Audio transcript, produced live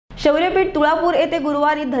शौर्यपीठ तुळापूर येथे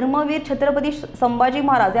गुरुवारी धर्मवीर छत्रपती संभाजी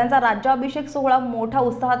महाराज यांचा राज्याभिषेक सोहळा मोठा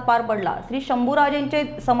उत्साहात पार पडला। श्री शंभूराजेंचे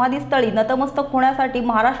समाधीस्थळी नतमस्तक होण्यासाठी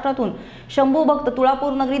महाराष्ट्रातून शंभू भक्त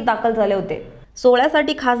तुळापूर नगरीत दाखल झाले होते।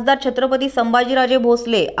 सोहळ्यासाठी खासदार छत्रपती संभाजीराजे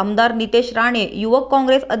भोसले, आमदार नितेश राणे, युवक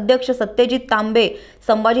काँग्रेस अध्यक्ष सत्यजित तांबे,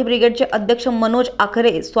 संभाजी ब्रिगेडचे अध्यक्ष मनोज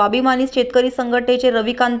आखरे, स्वाभिमानी शेतकरी संघटनेचे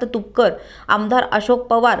रविकांत तुपकर, आमदार अशोक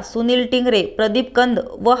पवार, सुनील टिंगरे, प्रदीप कंद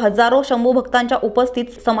व हजारो शंभू भक्तांच्या उपस्थित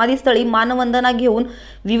समाधीस्थळी मानवंदना घेऊन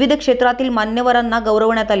विविध क्षेत्रातील मान्यवरांना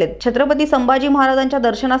गौरवण्यात आले। छत्रपती संभाजी महाराजांच्या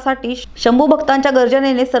दर्शनासाठी शंभू भक्तांच्या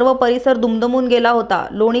गर्जनेने सर्व परिसर दुमदुमून गेला होता।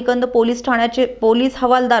 लोणीकंद पोलीस ठाण्याचे पोलीस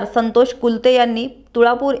हवालदार संतोष कुलते यांनी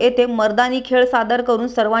तुळापूर येथे मर्दानी खेळ सादर करून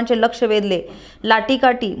सर्वांचे लक्ष वेधले।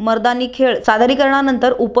 लाठीकाठी मर्दानी खेळ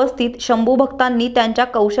सादरीकरणानंतर उपस्थित शंभू भक्तांनी त्यांच्या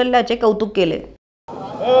कौशल्याचे कौतुक केले।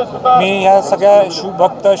 मी या सगळ्या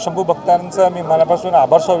शिवभक्त शंभू भक्तांचा मी मनापासून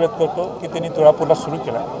आभार व्यक्त करतो की त्यांनी तुळापूरला सुरू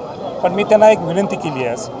केला। पण मी त्यांना एक विनंती केली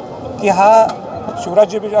आहे की हा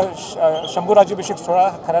शंभू राज्याभिषेक सोहळा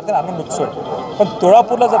खऱ्या अर्थाने आनंद उत्सव आहे, पण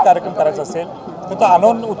तुळापूरला जर कार्यक्रम करायचा असेल तर तो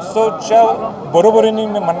आनंद उत्सवच्या बरोबरीने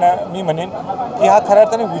मी म्हणेन की हा खऱ्या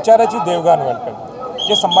अर्थाने विचाराची देवघाण व्हायला पाहिजे।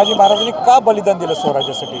 जे संभाजी महाराजांनी का बलिदान दिलं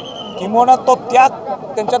स्वराज्यासाठी, किंवा तो त्याग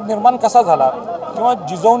त्यांच्यात निर्माण कसा झाला, किंवा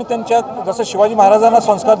जिजाऊने त्यांच्यात जसं शिवाजी महाराजांना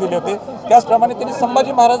संस्कार दिले होते त्याचप्रमाणे त्यांनी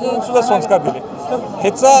संभाजी महाराजांना सुद्धा संस्कार दिले।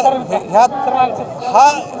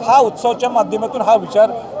 हा उत्सवाच्या माध्यमातून हा विचार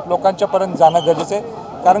लोकांच्यापर्यंत जाणं गरजेचं आहे।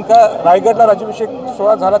 कारण का रायगडला राज्याभिषेक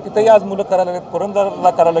सोहळा झाला, तिथेही आज मुलं करायला लागलेत, पुरंदरला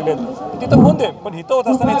करायला लागलेत, तिथं होऊन दे, पण इथं होत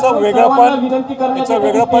असताना याचं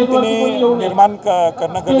वेगळंपण त्यांनी निर्माण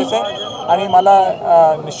करणं गरजेचं आहे आणि मला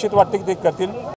निश्चित वाटतं की ते करतील।